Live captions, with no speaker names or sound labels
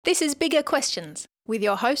This is Bigger Questions with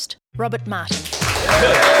your host, Robert Martin.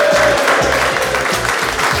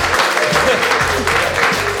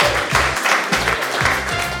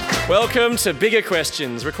 Welcome to Bigger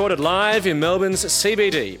Questions, recorded live in Melbourne's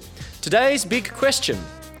CBD. Today's big question: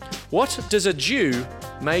 what does a Jew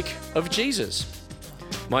make of Jesus?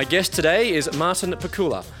 My guest today is Martin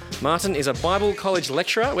Pakula. Martin is a Bible college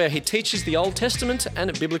lecturer where he teaches the Old Testament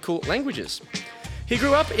and biblical languages. He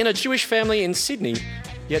grew up in a Jewish family in Sydney,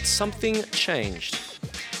 yet something changed.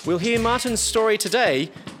 We'll hear Martin's story today,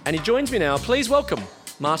 and he joins me now. Please welcome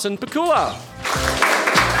Martin Pakula.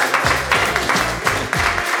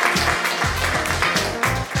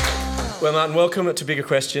 Well, Martin, welcome to Bigger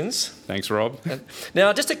Questions. Thanks, Rob.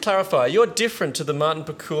 Now, just to clarify, you're different to the Martin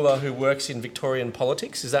Pakula who works in Victorian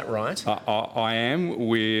politics, is that right? I am.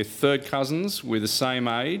 We're third cousins. We're the same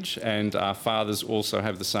age, and our fathers also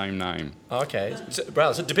have the same name. Okay.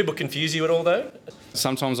 So do people confuse you at all, though?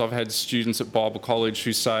 Sometimes I've had students at Bible College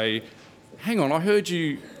who say, hang on, I heard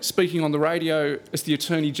you speaking on the radio as the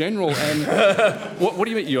Attorney General, and what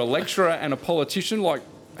do you mean? You're a lecturer and a politician? Like,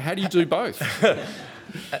 how do you do both?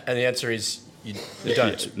 And the answer is you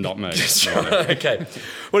don't. Yeah, not me. Okay.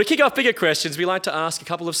 Well, to kick off Bigger Questions, we like to ask a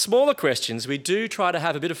couple of smaller questions. We do try to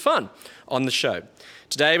have a bit of fun on the show.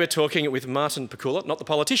 Today we're talking with Martin Pakula, not the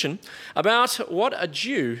politician, about what a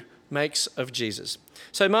Jew makes of Jesus.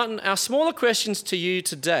 So Martin, our smaller questions to you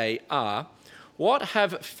today are, what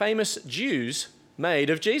have famous Jews made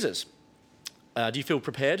of Jesus? Do you feel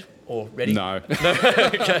prepared or ready? No. No?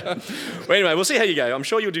 Okay. Well, anyway, we'll see how you go. I'm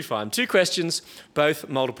sure you'll do fine. 2 questions, both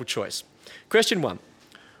multiple choice. Question 1.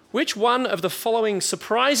 Which one of the following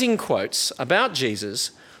surprising quotes about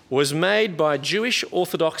Jesus was made by Jewish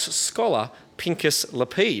Orthodox scholar Pinchas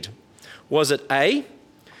Lapid? Was it A,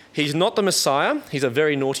 he's not the Messiah, he's a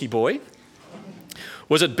very naughty boy?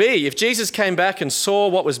 Was it B, if Jesus came back and saw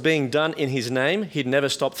what was being done in his name, he'd never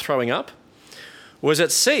stop throwing up? Was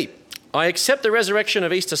it C, I accept the resurrection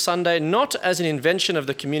of Easter Sunday not as an invention of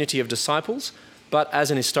the community of disciples, but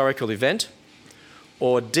as an historical event?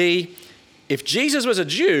 Or D, if Jesus was a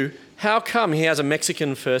Jew, how come he has a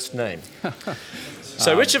Mexican first name?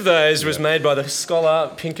 So which of those was made by the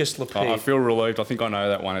scholar Pinchas Lapid? I feel relieved. I think I know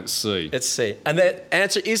that one. It's C. It's C. And the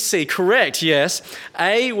answer is C. Correct, yes.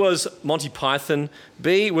 A was Monty Python,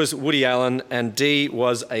 B was Woody Allen, and D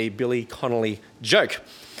was a Billy Connolly joke.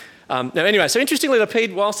 Now, anyway, so interestingly,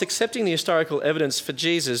 Lapid, whilst accepting the historical evidence for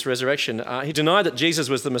Jesus' resurrection, he denied that Jesus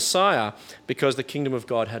was the Messiah because the kingdom of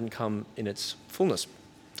God hadn't come in its fullness.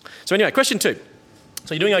 So anyway, question 2.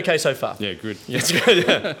 So you're doing okay so far? Yeah, good. Yes, good.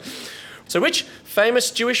 Yeah. So which famous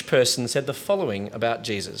Jewish person said the following about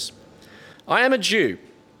Jesus? I am a Jew,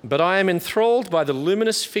 but I am enthralled by the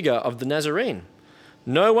luminous figure of the Nazarene.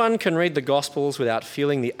 No one can read the Gospels without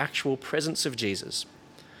feeling the actual presence of Jesus.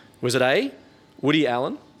 Was it A, Woody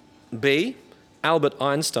Allen, B, Albert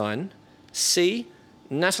Einstein, C,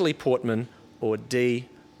 Natalie Portman, or D,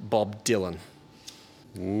 Bob Dylan?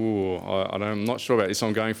 Ooh, I'm not sure about this.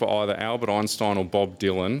 I'm going for either Albert Einstein or Bob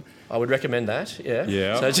Dylan. I would recommend that, yeah.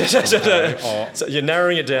 Yeah. So you're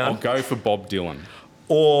narrowing it down. I'll go for Bob Dylan.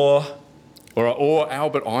 Or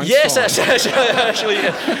Albert Einstein. Yes, actually,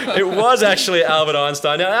 it was actually Albert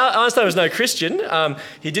Einstein. Now, Einstein was no Christian.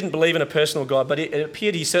 He didn't believe in a personal God, but it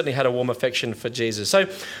appeared he certainly had a warm affection for Jesus. So,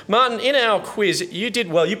 Martin, in our quiz, you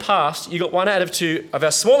did well. You passed. You got 1 out of 2 of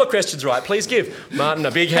our smaller questions right. Please give Martin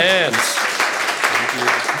a big hand. Thank you.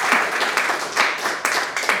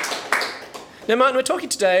 Now, Martin, we're talking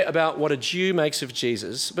today about what a Jew makes of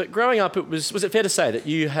Jesus. But growing up, was it fair to say that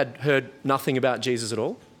you had heard nothing about Jesus at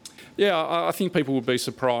all? Yeah, I think people would be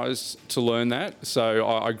surprised to learn that. So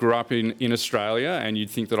I grew up in Australia, and you'd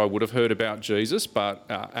think that I would have heard about Jesus, but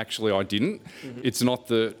actually I didn't. Mm-hmm. It's not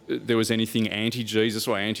that there was anything anti-Jesus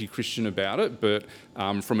or anti-Christian about it, but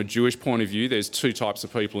from a Jewish point of view, there's 2 types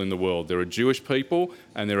of people in the world. There are Jewish people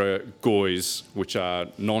and there are Goys, which are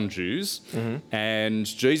non-Jews. Mm-hmm. And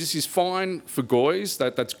Jesus is fine for Goys.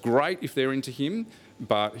 That's great if they're into him,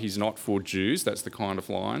 but he's not for Jews. That's the kind of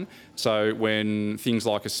line. So when things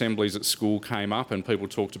like assemblies at school came up and people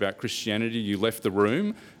talked about Christianity, you left the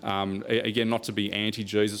room. Again, not to be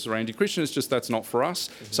anti-Jesus or anti-Christian, it's just that's not for us.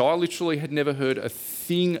 Mm-hmm. So I literally had never heard a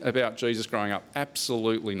thing about Jesus growing up.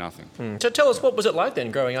 Absolutely nothing. So tell us, what was it like then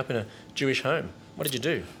growing up in a Jewish home? What did you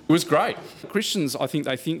do? It was great. Christians, I think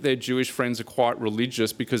they think their Jewish friends are quite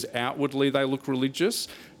religious because outwardly they look religious.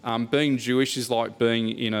 Being Jewish is like being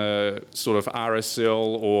in a sort of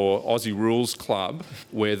RSL or Aussie Rules club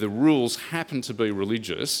where the rules happen to be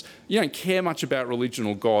religious. You don't care much about religion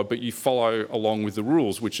or God, but you follow along with the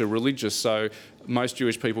rules, which are religious. So Most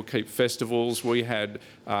Jewish people keep festivals. We had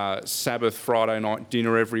Sabbath Friday night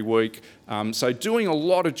dinner every week. So doing a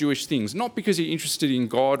lot of Jewish things, not because you're interested in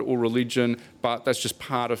God or religion, but that's just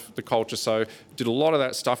part of the culture. So did a lot of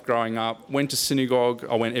that stuff growing up. Went to synagogue.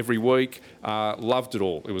 I went every week. Loved it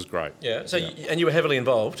all. It was great. Yeah. So and you were heavily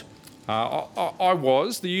involved. I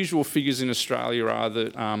was. The usual figures in Australia are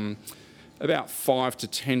that about 5 to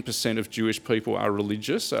 10% of Jewish people are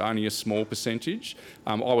religious, so only a small percentage.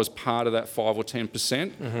 I was part of that 5 or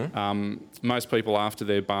 10%. Most people after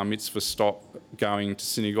their bar mitzvah stop going to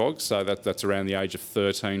synagogue, so that's around the age of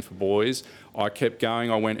 13 for boys. I kept going.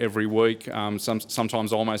 I went every week,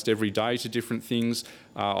 sometimes almost every day to different things.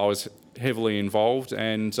 I was heavily involved,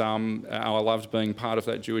 and I loved being part of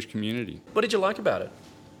that Jewish community. What did you like about it?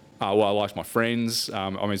 Well, I liked my friends.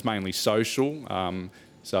 It's mainly social.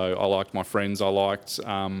 So I liked my friends. I liked,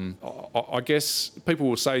 I guess people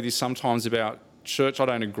will say this sometimes about church. I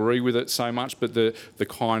don't agree with it so much, but the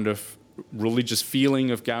kind of religious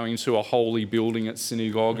feeling of going to a holy building at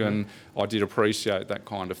synagogue, and I did appreciate that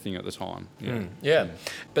kind of thing at the time. Yeah.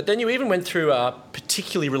 But then you even went through a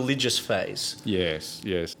particularly religious phase. Yes.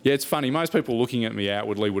 Yeah, it's funny. Most people looking at me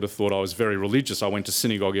outwardly would have thought I was very religious. I went to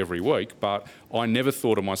synagogue every week, but I never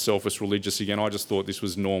thought of myself as religious again. I just thought this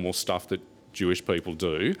was normal stuff that Jewish people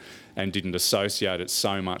do, and didn't associate it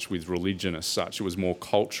so much with religion as such. It was more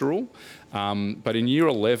cultural. But in year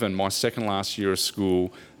 11, my second last year of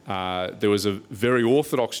school, there was a very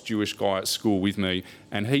orthodox Jewish guy at school with me,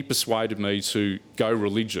 and he persuaded me to go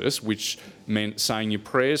religious, which meant saying your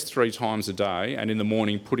prayers 3 times a day, and in the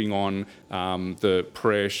morning putting on the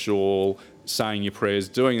prayer shawl, saying your prayers,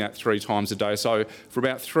 doing that 3 times a day. So for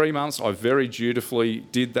about 3 months, I very dutifully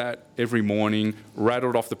did that every morning,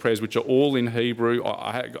 rattled off the prayers, which are all in Hebrew.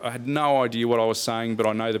 I had no idea what I was saying, but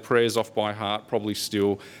I know the prayers off by heart, probably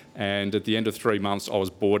still. And at the end of 3 months, I was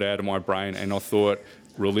bored out of my brain, and I thought,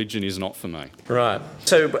 religion is not for me. Right.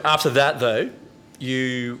 So after that, though,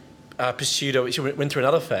 you you went through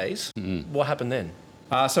another phase. What happened then?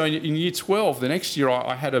 So in year 12, the next year,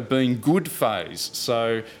 I had a being good phase.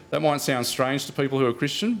 So that might sound strange to people who are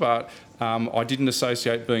Christian, but I didn't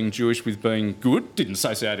associate being Jewish with being good. Didn't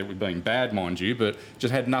associate it with being bad, mind you, but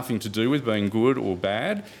just had nothing to do with being good or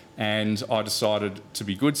bad. And I decided to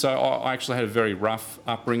be good. So I actually had a very rough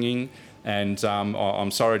upbringing. And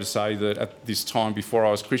I'm sorry to say that at this time before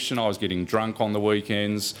I was Christian, I was getting drunk on the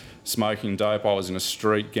weekends, smoking dope. I was in a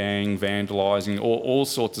street gang, vandalising, all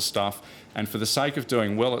sorts of stuff. And for the sake of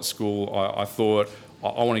doing well at school, I thought,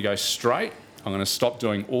 I want to go straight. I'm going to stop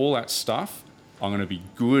doing all that stuff. I'm going to be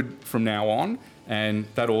good from now on. And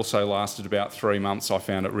that also lasted about 3 months. I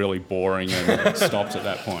found it really boring and stopped at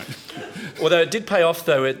that point. Although it did pay off,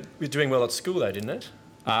 though, with doing well at school, though, didn't it?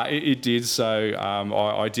 It did. So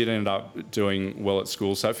I did end up doing well at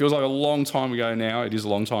school. So it feels like a long time ago now. It is a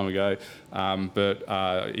long time ago. But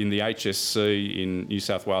in the HSC in New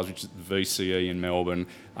South Wales, which is the VCE in Melbourne,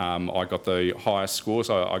 I got the highest score.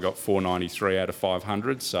 So I got 493 out of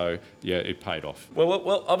 500. So, yeah, it paid off.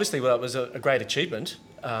 Well, obviously, it was a great achievement.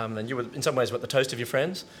 And you were, in some ways, the toast of your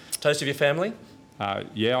friends, toast of your family?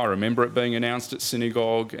 Yeah, I remember it being announced at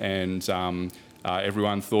synagogue, and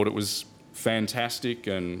everyone thought it was fantastic,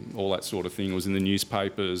 and all that sort of thing. It was in the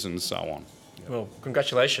newspapers and so on. Well,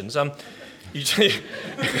 congratulations. You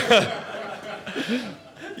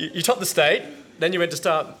topped the state, then you went to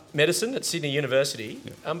start medicine at Sydney University.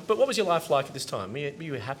 Yeah. But what was your life like at this time? Were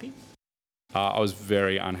you happy? I was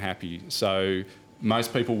very unhappy. So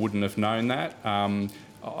most people wouldn't have known that.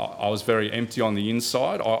 I was very empty on the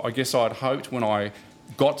inside. I guess I'd hoped when I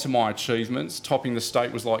got to my achievements, topping the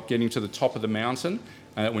state was like getting to the top of the mountain,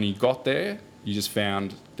 and that when you got there, you just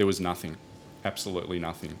found there was nothing, absolutely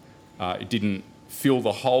nothing. It didn't fill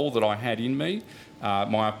the hole that I had in me.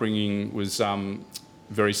 My upbringing was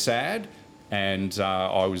very sad, and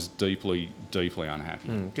I was deeply, deeply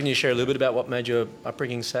unhappy. Can you share a little bit about what made your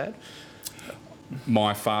upbringing sad?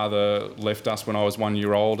 My father left us when I was 1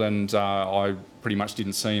 year old, and I pretty much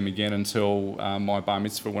didn't see him again until my bar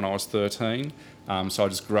mitzvah when I was 13. So I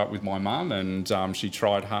just grew up with my mum, and she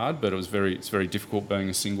tried hard, but it's very difficult being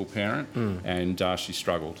a single parent, and she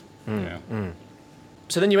struggled. Yeah.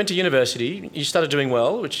 So then you went to university. You started doing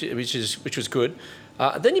well, which was good.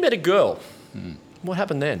 Then you met a girl. What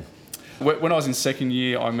happened then? When I was in second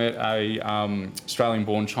year, I met a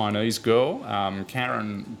Australian-born Chinese girl,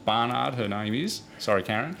 Karen Barnard, her name is. Sorry,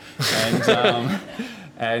 Karen.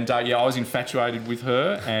 And I was infatuated with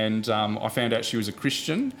her, and I found out she was a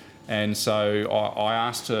Christian. And so I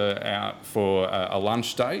asked her out for a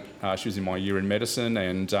lunch date. She was in my year in medicine,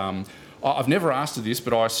 and I've never asked her this,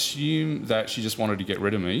 but I assume that she just wanted to get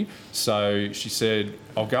rid of me. So she said,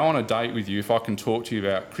 I'll go on a date with you if I can talk to you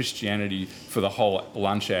about Christianity for the whole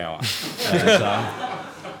lunch hour. And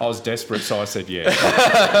I was desperate, so I said yes.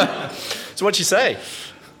 So what'd she say?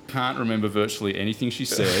 Can't remember virtually anything she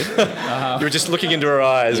said. You were just looking into her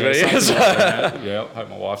eyes, were you? Yeah, hope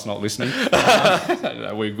my wife's not listening.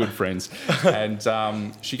 We're good friends.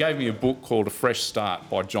 And she gave me a book called A Fresh Start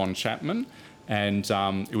by John Chapman. And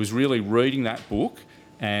it was really reading that book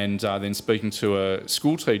and then speaking to a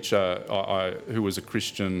school teacher who was a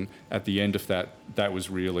Christian at the end of that. That was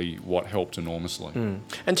really what helped enormously.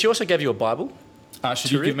 And she also gave you a Bible? She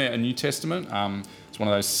did give me a New Testament. It's one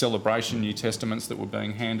of those celebration New Testaments that were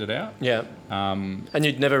being handed out. Yeah. And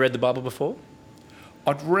you'd never read the Bible before?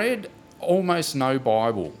 I'd read almost no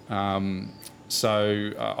Bible. Even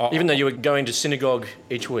though you were going to synagogue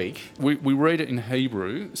each week? We read it in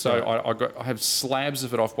Hebrew, so I have slabs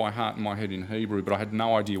of it off by heart in my head in Hebrew, but I had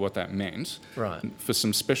no idea what that meant. Right. For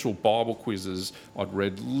some special Bible quizzes, I'd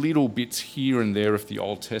read little bits here and there of the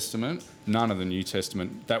Old Testament, none of the New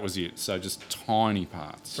Testament. That was it, so just tiny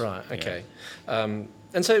parts. Right, okay. Yeah.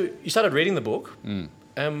 And so you started reading the book.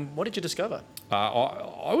 What did you discover?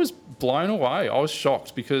 I was blown away. I was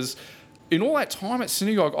shocked because in all that time at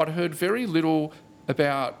synagogue, I'd heard very little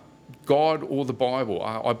about God or the Bible.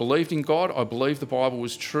 I believed in God, I believed the Bible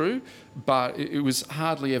was true, but it was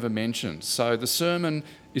hardly ever mentioned. So the sermon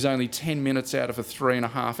is only 10 minutes out of a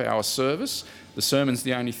 3.5-hour service. The sermon's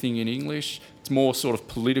the only thing in English. It's more sort of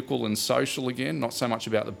political and social again, not so much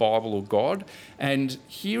about the Bible or God. And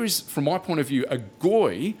here is, from my point of view, a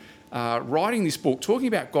goy writing this book, talking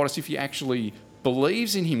about God as if he actually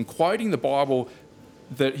believes in him, quoting the Bible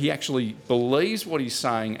that he actually believes what he's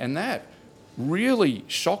saying, and that really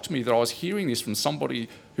shocked me that I was hearing this from somebody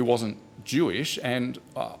who wasn't Jewish, and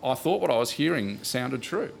I thought what I was hearing sounded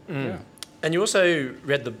true. Yeah. And you also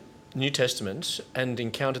read the New Testament and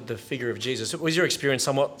encountered the figure of Jesus. Was your experience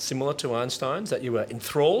somewhat similar to Einstein's, that you were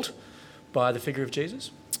enthralled by the figure of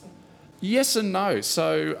Jesus? Yes and no.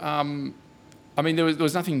 So, there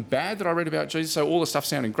was nothing bad that I read about Jesus, so all the stuff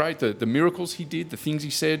sounded great, the miracles he did, the things he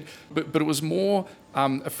said, but it was more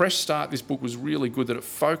a fresh start. This book was really good, that it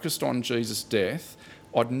focused on Jesus' death.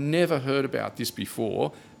 I'd never heard about this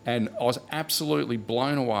before, and I was absolutely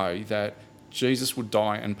blown away that Jesus would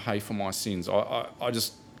die and pay for my sins. I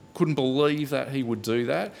just couldn't believe that he would do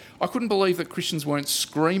that. I couldn't believe that Christians weren't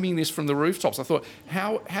screaming this from the rooftops. I thought,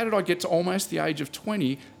 how did I get to almost the age of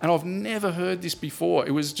 20 and I've never heard this before?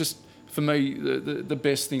 It was just, for me, the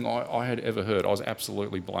best thing I had ever heard. I was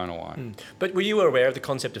absolutely blown away. But were you aware of the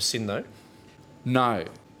concept of sin, though? No.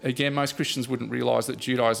 Again, most Christians wouldn't realise that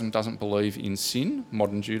Judaism doesn't believe in sin,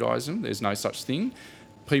 modern Judaism. There's no such thing.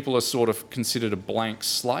 People are sort of considered a blank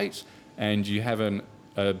slate, and you have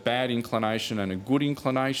a bad inclination and a good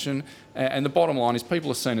inclination. And the bottom line is people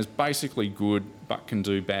are seen as basically good but can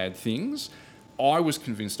do bad things. I was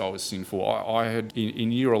convinced I was sinful. I had,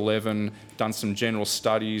 in year 11, done some general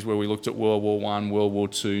studies where we looked at World War I, World War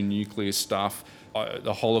II, nuclear stuff,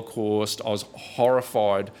 the Holocaust. I was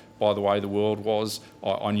horrified by the way the world was.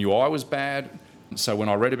 I knew I was bad. So when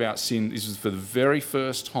I read about sin, this was for the very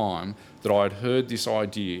first time that I had heard this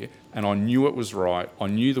idea, and I knew it was right. I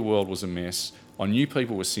knew the world was a mess. I knew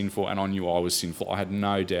people were sinful, and I knew I was sinful. I had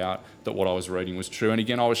no doubt that what I was reading was true. And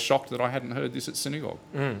again, I was shocked that I hadn't heard this at synagogue.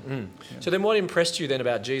 Yeah. So then what impressed you then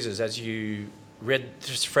about Jesus as you read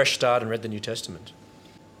this Fresh Start and read the New Testament?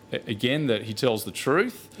 Again, that he tells the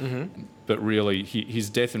truth, but really his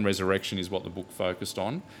death and resurrection is what the book focused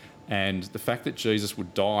on. And the fact that Jesus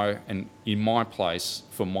would die and in my place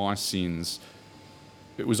for my sins,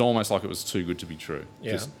 it was almost like it was too good to be true.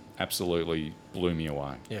 Yeah. Just absolutely blew me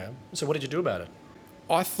away. Yeah. So what did you do about it?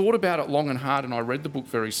 I thought about it long and hard, and I read the book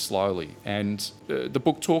very slowly. And the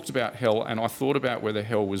book talked about hell, and I thought about whether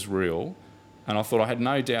hell was real. And I thought I had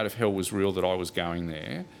no doubt if hell was real that I was going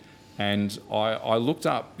there. And I looked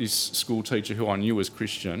up this school teacher who I knew was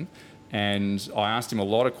Christian, and I asked him a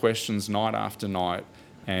lot of questions night after night,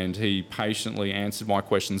 and he patiently answered my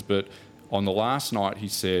questions. But on the last night, he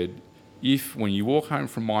said, if when you walk home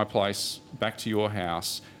from my place back to your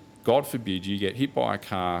house, God forbid you get hit by a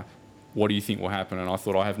car, what do you think will happen? And I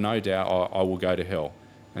thought, I have no doubt I will go to hell.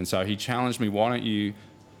 And so he challenged me, why don't you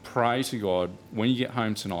pray to God when you get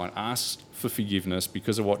home tonight, ask for forgiveness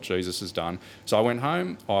because of what Jesus has done. So I went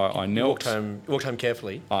home, I knelt. Walked home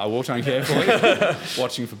carefully. I walked home carefully,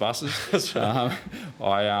 watching for buses. That's right.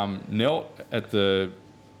 I knelt at the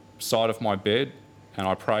side of my bed and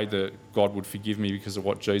I prayed that God would forgive me because of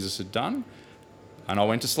what Jesus had done. And I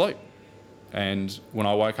went to sleep. And when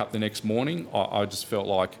I woke up the next morning, I just felt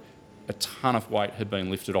like a ton of weight had been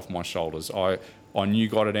lifted off my shoulders. I knew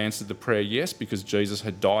God had answered the prayer yes, because Jesus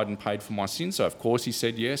had died and paid for my sins, so of course he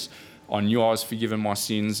said yes. I knew I was forgiven my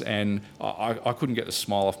sins, and I couldn't get the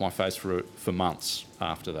smile off my face for months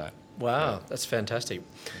after that. Wow, that's fantastic.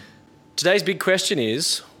 Today's big question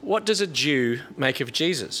is, what does a Jew make of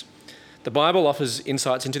Jesus? The Bible offers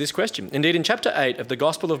insights into this question. Indeed, in chapter 8 of the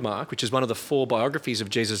Gospel of Mark, which is one of the 4 biographies of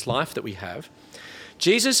Jesus' life that we have,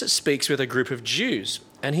 Jesus speaks with a group of Jews,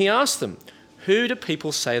 and he asks them, "Who do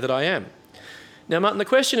people say that I am?" Now, Martin, the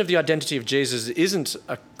question of the identity of Jesus isn't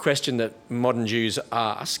a question that modern Jews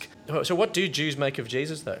ask. So what do Jews make of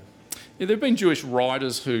Jesus, though? Yeah, there have been Jewish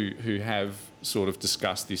writers who have sort of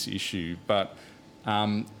discussed this issue, but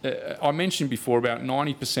I mentioned before about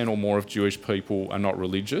 90% or more of Jewish people are not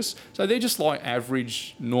religious. So they're just like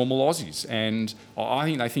average normal Aussies. And I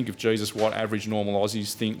think they think of Jesus what average normal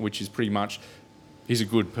Aussies think, which is pretty much he's a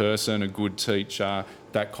good person, a good teacher,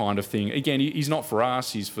 that kind of thing. Again, he's not for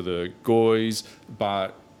us, he's for the goys,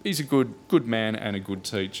 but he's a good man and a good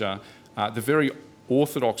teacher. The very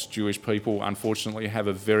Orthodox Jewish people, unfortunately, have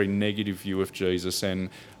a very negative view of Jesus, and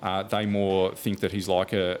they more think that he's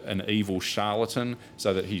like an evil charlatan,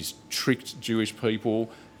 so that he's tricked Jewish people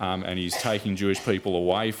and he's taking Jewish people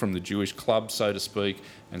away from the Jewish club, so to speak,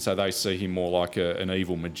 and so they see him more like an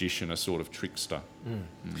evil magician, a sort of trickster.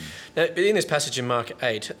 Now, in this passage in Mark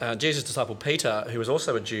 8, Jesus' disciple Peter, who was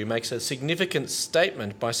also a Jew, makes a significant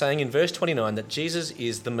statement by saying in verse 29 that Jesus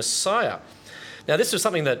is the Messiah. Now, this was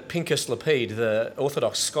something that Pinchas Lapide, the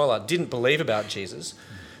Orthodox scholar, didn't believe about Jesus.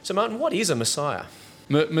 So, Martin, what is a Messiah?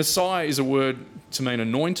 Messiah is a word to mean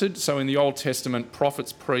anointed. So in the Old Testament,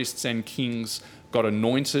 prophets, priests and kings got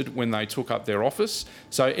anointed when they took up their office.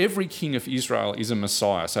 So every king of Israel is a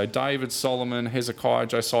Messiah. So David, Solomon, Hezekiah,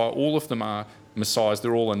 Josiah, all of them are Messiahs.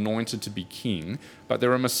 They're all anointed to be king, but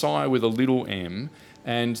they're a Messiah with a little m.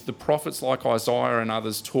 And the prophets like Isaiah and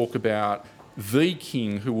others talk about the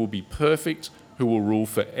king who will be perfect, who will rule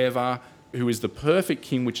forever, who is the perfect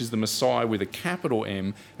king, which is the Messiah with a capital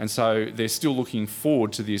M. And so they're still looking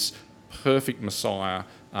forward to this perfect Messiah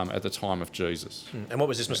at the time of Jesus. And what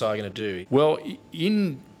was this Messiah going to do? Well,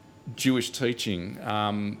 in Jewish teaching,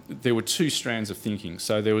 there were 2 strands of thinking.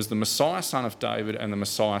 So there was the Messiah, son of David, and the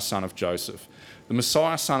Messiah, son of Joseph. The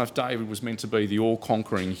Messiah, son of David, was meant to be the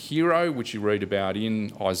all-conquering hero, which you read about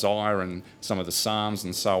in Isaiah and some of the Psalms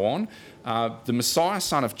and so on. The Messiah,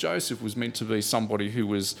 son of Joseph, was meant to be somebody who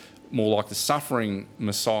was more like the suffering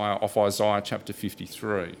Messiah of Isaiah chapter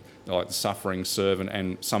 53, like the suffering servant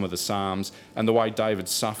and some of the Psalms, and the way David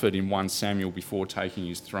suffered in 1 Samuel before taking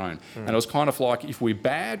his throne. And it was kind of like, if we're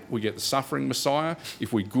bad, we get the suffering Messiah.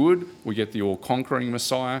 If we're good, we get the all-conquering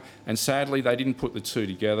Messiah. And sadly, they didn't put the 2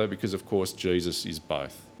 together because, of course, Jesus is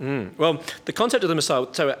both. Well, the concept of the Messiah,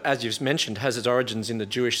 so as you've mentioned, has its origins in the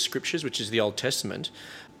Jewish scriptures, which is the Old Testament.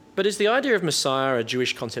 But is the idea of Messiah a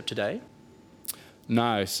Jewish concept today?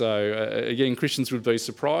 No. So again, Christians would be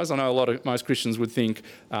surprised. I know most Christians would think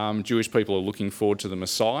Jewish people are looking forward to the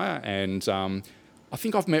Messiah, and I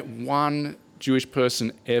think I've met one Jewish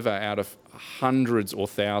person ever out of hundreds or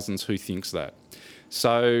thousands who thinks that.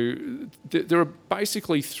 So there are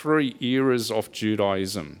basically 3 eras of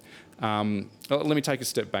Judaism. Let me take a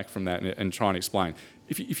step back from that and try and explain.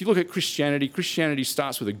 If you look at Christianity, Christianity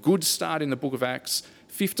starts with a good start in the book of Acts.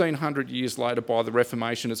 1,500 years later, by the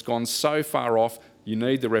Reformation, it's gone so far off. You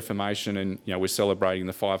need the Reformation, and we're celebrating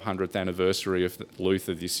the 500th anniversary of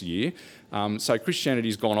Luther this year. So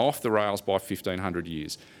Christianity's gone off the rails by 1,500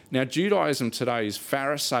 years. Now, Judaism today is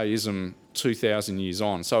Pharisaism 2,000 years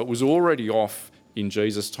on. So it was already off in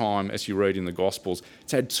Jesus' time, as you read in the Gospels.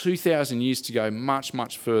 It's had 2,000 years to go much,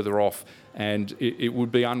 much further off, and it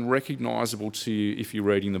would be unrecognisable to you if you're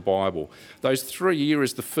reading the Bible. Those 3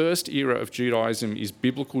 eras, the first era of Judaism is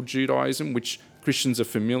biblical Judaism, which Christians are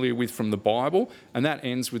familiar with from the Bible, and that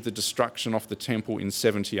ends with the destruction of the temple in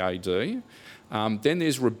 70 AD. Then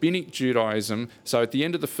there's Rabbinic Judaism. So at the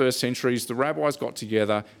end of the first centuries, the rabbis got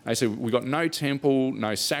together. They said, we've got no temple,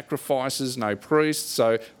 no sacrifices, no priests.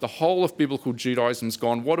 So the whole of biblical Judaism's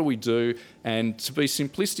gone. What do we do? And to be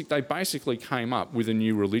simplistic, they basically came up with a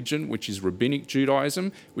new religion, which is Rabbinic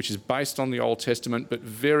Judaism, which is based on the Old Testament, but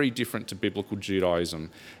very different to biblical Judaism.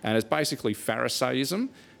 And it's basically Pharisaism.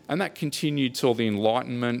 And that continued till the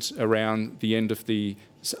Enlightenment around the end of the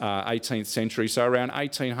 18th century. So around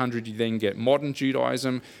 1800 you then get modern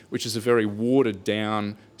Judaism, which is a very watered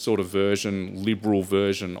down sort of version, liberal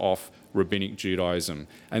version of rabbinic Judaism.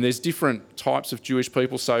 And there's different types of Jewish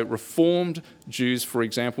people. So Reformed Jews, for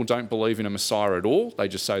example, don't believe in a Messiah at all. They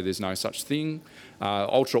just say there's no such thing.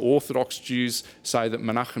 Ultra-Orthodox Jews say that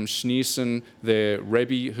Menachem Schneerson, their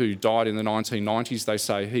Rebbe who died in the 1990s, they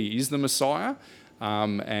say he is the Messiah.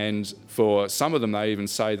 And for some of them, they even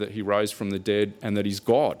say that he rose from the dead and that he's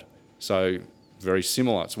God. So very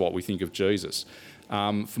similar to what we think of Jesus.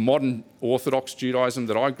 For modern Orthodox Judaism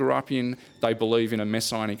that I grew up in, they believe in a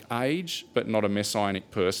messianic age, but not a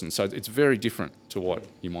messianic person. So it's very different to what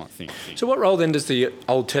you might think. So what role then does the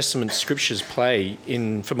Old Testament scriptures play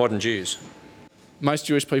for modern Jews? Most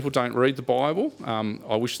Jewish people don't read the Bible.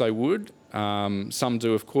 I wish they would. Some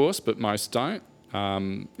do, of course, but most don't.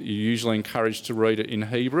 You're usually encouraged to read it in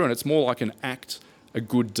Hebrew, and it's more like an act, a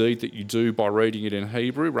good deed that you do by reading it in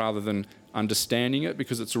Hebrew rather than understanding it,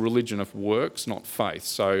 because it's a religion of works, not faith.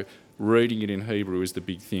 So reading it in Hebrew is the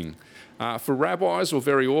big thing. For rabbis or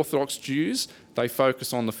very Orthodox Jews, they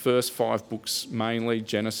focus on the first 5 books mainly,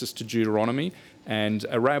 Genesis to Deuteronomy, and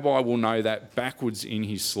a rabbi will know that backwards in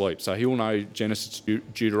his sleep. So he'll know Genesis to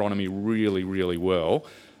Deuteronomy really, really well,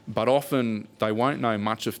 but often they won't know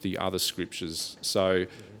much of the other scriptures. So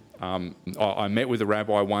I met with a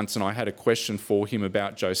rabbi once and I had a question for him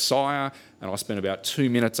about Josiah, and I spent about 2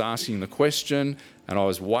 minutes asking the question and I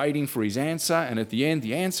was waiting for his answer, and at the end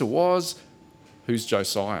the answer was, who's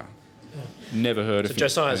Josiah? Never heard of him. So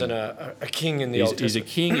Josiah's a king in the Old Testament. He's a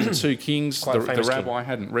king in 2 Kings. Quite a The famous rabbi king.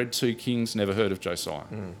 hadn't read 2 Kings, never heard of Josiah.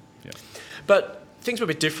 Yeah. But things were a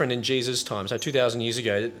bit different in Jesus' time. So 2,000 years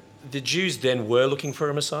ago, the Jews then were looking for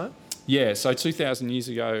a Messiah? Yeah, so 2,000 years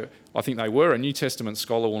ago, I think they were. A New Testament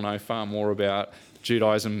scholar will know far more about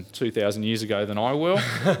Judaism 2,000 years ago than I will.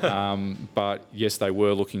 But yes, they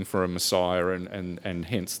were looking for a Messiah, and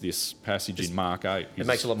hence this passage in Mark 8. It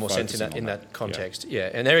makes a lot more sense focusing in on that context.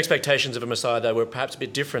 Yeah, and their expectations of a Messiah, though, were perhaps a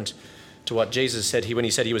bit different to what Jesus said when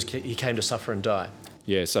he said he came to suffer and die.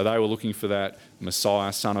 Yeah, so they were looking for that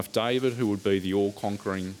Messiah, son of David, who would be the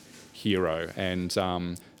all-conquering hero, and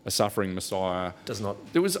a suffering Messiah.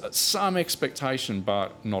 There was some expectation,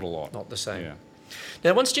 but not a lot. Not the same. Yeah.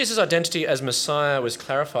 Now, once Jesus' identity as Messiah was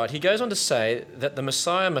clarified, he goes on to say that the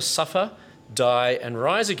Messiah must suffer, die, and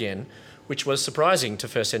rise again, which was surprising to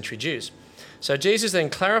first century Jews. So Jesus then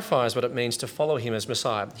clarifies what it means to follow him as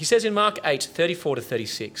Messiah. He says in Mark 8:34 to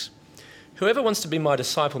 36, "Whoever wants to be my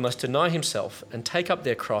disciple must deny himself and take up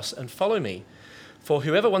their cross and follow me. For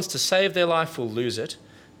whoever wants to save their life will lose it,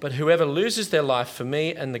 but whoever loses their life for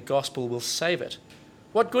me and the gospel will save it.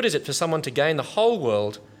 What good is it for someone to gain the whole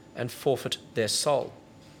world and forfeit their soul?"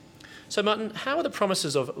 So, Martin, how are the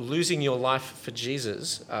promises of losing your life for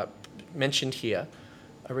Jesus mentioned here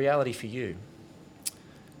a reality for you?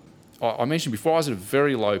 I mentioned before I was at a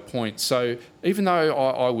very low point. So even though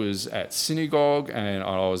I was at synagogue and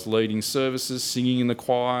I was leading services, singing in the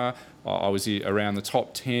choir, I was around the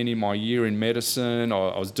top 10 in my year in medicine,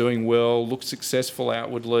 I was doing well, looked successful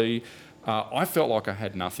outwardly, I felt like I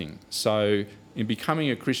had nothing. So in becoming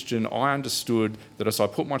a Christian, I understood that as I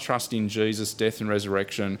put my trust in Jesus' death and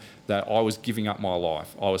resurrection, that I was giving up my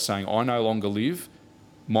life. I was saying, I no longer live,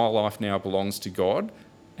 my life now belongs to God.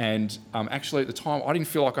 And actually at the time, I didn't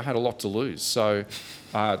feel like I had a lot to lose. So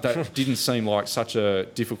that didn't seem like such a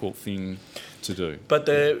difficult thing to do.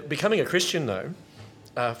 But becoming a Christian, though,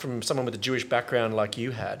 from someone with a Jewish background like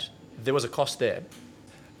you had, there was a cost there.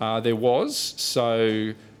 There was.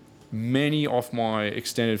 So many of my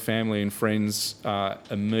extended family and friends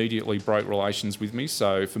immediately broke relations with me.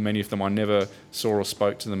 So for many of them, I never saw or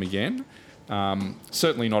spoke to them again.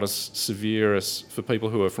 Certainly not as severe as for people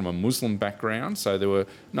who are from a Muslim background, so there were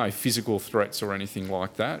no physical threats or anything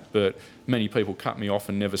like that, but many people cut me off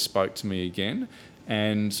and never spoke to me again.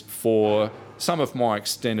 And for some of my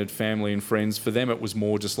extended family and friends, for them it was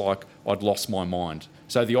more just like I'd lost my mind.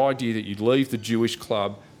 So the idea that you'd leave the Jewish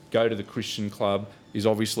club, go to the Christian club, is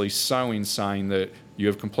obviously so insane that you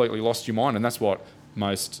have completely lost your mind, and that's what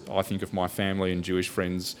most, I think, of my family and Jewish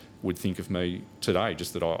friends would think of me today,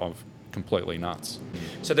 just that I've completely nuts.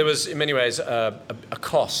 So there was, in many ways, a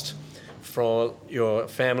cost for your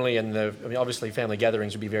family, and obviously family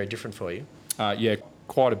gatherings would be very different for you. Yeah,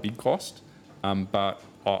 quite a big cost, but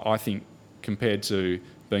I think compared to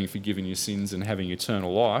being forgiven your sins and having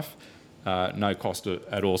eternal life, no cost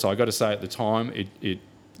at all. So I got to say, at the time,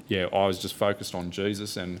 I was just focused on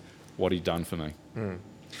Jesus and what he'd done for me.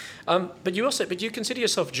 But you consider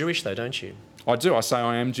yourself Jewish, though, don't you? I do. I say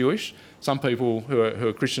I am Jewish. Some people who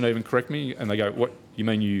are Christian even correct me and they go, what, you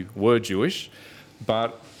mean you were Jewish?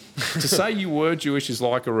 But to say you were Jewish is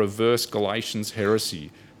like a reverse Galatians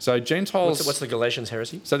heresy. So Gentiles... What's the Galatians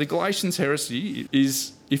heresy? So the Galatians heresy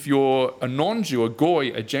is if you're a non-Jew, a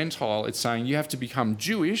goy, a Gentile, it's saying you have to become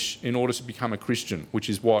Jewish in order to become a Christian, which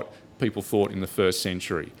is what people thought in the first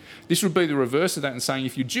century. This would be the reverse of that and saying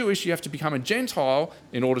if you're Jewish, you have to become a Gentile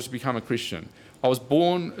in order to become a Christian. I was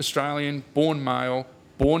born Australian, born male,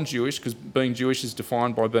 born Jewish, because being Jewish is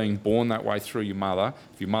defined by being born that way through your mother.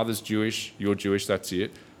 If your mother's Jewish, you're Jewish, that's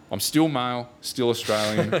it. I'm still male, still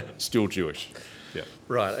Australian, still Jewish. Yeah.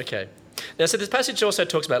 Right, okay. Now, so this passage also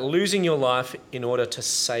talks about losing your life in order to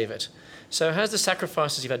save it. So has the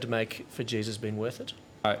sacrifices you've had to make for Jesus been worth it?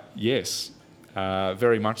 Yes,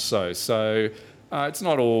 very much so. So it's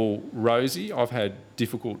not all rosy. I've had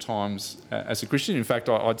difficult times as a Christian. In fact,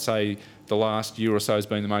 I'd say the last year or so has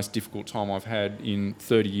been the most difficult time I've had in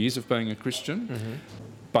 30 years of being a Christian. Mm-hmm.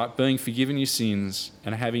 But being forgiven your sins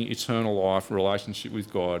and having eternal life, relationship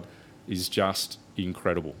with God, is just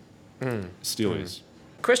incredible. Still is.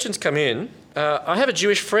 Questions come in. I have a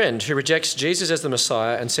Jewish friend who rejects Jesus as the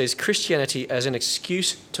Messiah and sees Christianity as an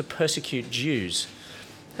excuse to persecute Jews.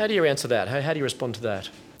 How do you answer that? How do you respond to that?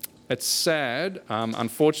 It's sad.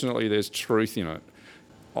 Unfortunately, there's truth in it.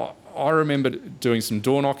 I remember doing some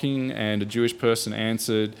door knocking and a Jewish person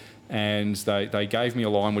answered and they gave me a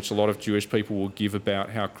line which a lot of Jewish people will give about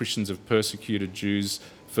how Christians have persecuted Jews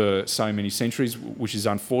for so many centuries, which is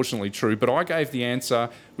unfortunately true. But I gave the answer,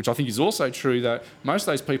 which I think is also true, that most of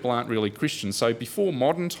those people aren't really Christians. So before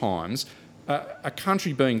modern times, a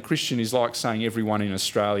country being Christian is like saying everyone in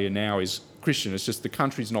Australia now is Christian. It's just the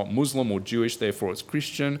country's not Muslim or Jewish, therefore it's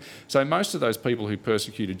Christian. So most of those people who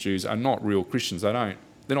persecuted Jews are not real Christians. They're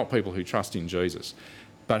not people who trust in Jesus.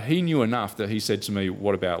 But he knew enough that he said to me,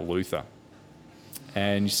 what about Luther?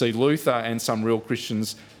 And you see, Luther and some real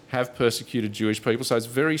Christians have persecuted Jewish people. So it's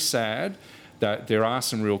very sad that there are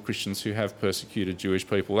some real Christians who have persecuted Jewish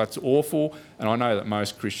people. That's awful. And I know that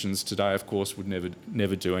most Christians today, of course, would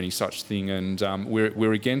never do any such thing. And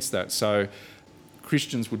we're against that. So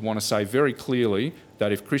Christians would want to say very clearly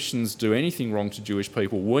that if Christians do anything wrong to Jewish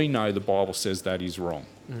people, we know the Bible says that is wrong.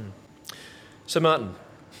 So Martin,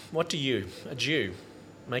 what do you, a Jew,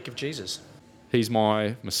 make of Jesus? He's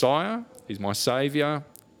my Messiah, he's my Saviour,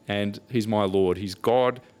 and he's my Lord. He's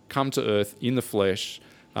God come to earth in the flesh,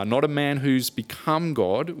 not a man who's become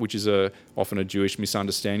God, which is often a Jewish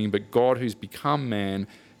misunderstanding, but God who's become man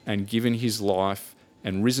and given his life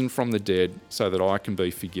and risen from the dead so that I can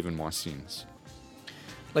be forgiven my sins.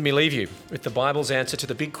 Let me leave you with the Bible's answer to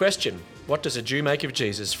the big question, what does a Jew make of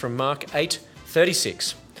Jesus? From Mark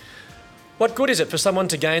 8:36. What good is it for someone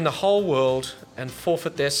to gain the whole world and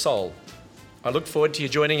forfeit their soul? I look forward to you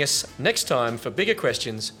joining us next time for bigger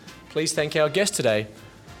questions. Please thank our guest today,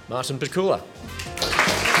 Martin Pikula.